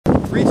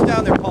Reach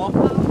down there, Paul.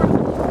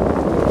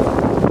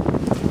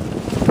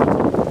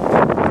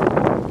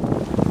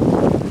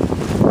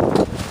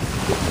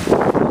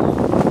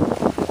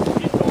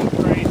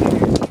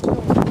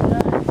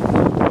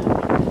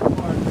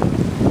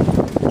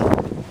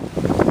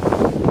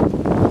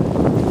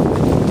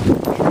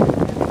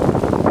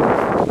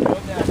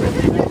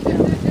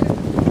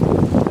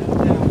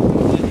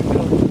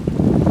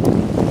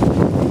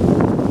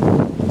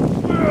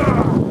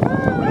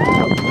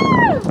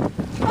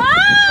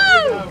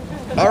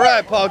 All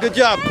right, Paul, good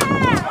job.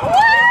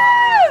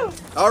 Woo!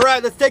 All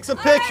right, let's take some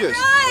pictures.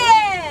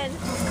 Ryan!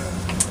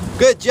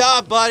 Good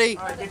job, buddy.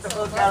 All right, get the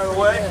hook out of the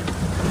way.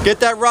 Get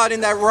that rod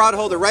in that rod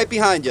holder right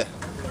behind you.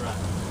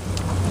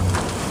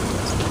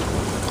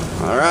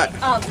 All right.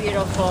 Oh,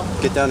 beautiful.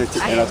 Get down there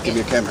and I'll give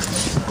you a camera.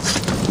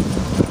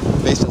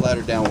 Face the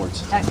ladder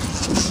downwards. Okay.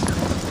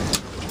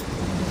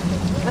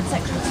 What's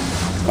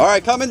that? All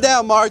right, coming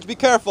down, Marge. Be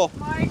careful.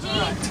 Margie?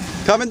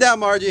 Coming down,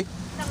 Margie.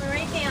 Coming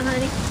right down,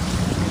 honey.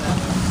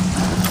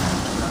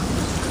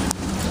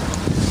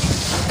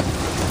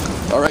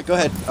 All right, go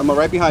ahead. I'm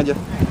right behind you.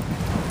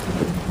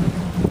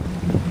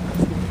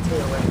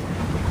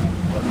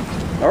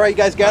 All right, you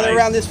guys gather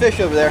around this fish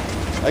over there.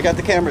 I got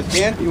the cameras.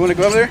 Dan, you want to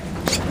go over there?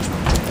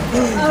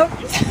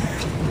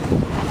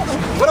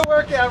 What a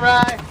workout,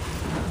 Ryan.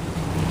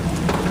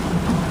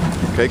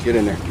 Okay, get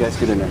in there. You guys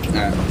get in there. All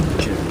right.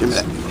 Give me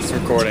that. It's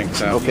recording,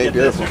 so. Okay,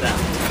 beautiful.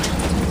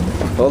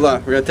 Hold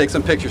on. We're going to take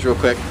some pictures real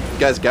quick. You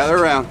guys gather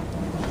around.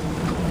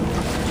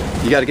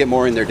 You got to get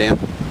more in there, Dan.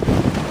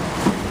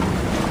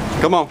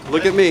 Come on.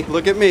 Look at me.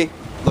 Look at me.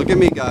 Look at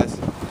me, guys.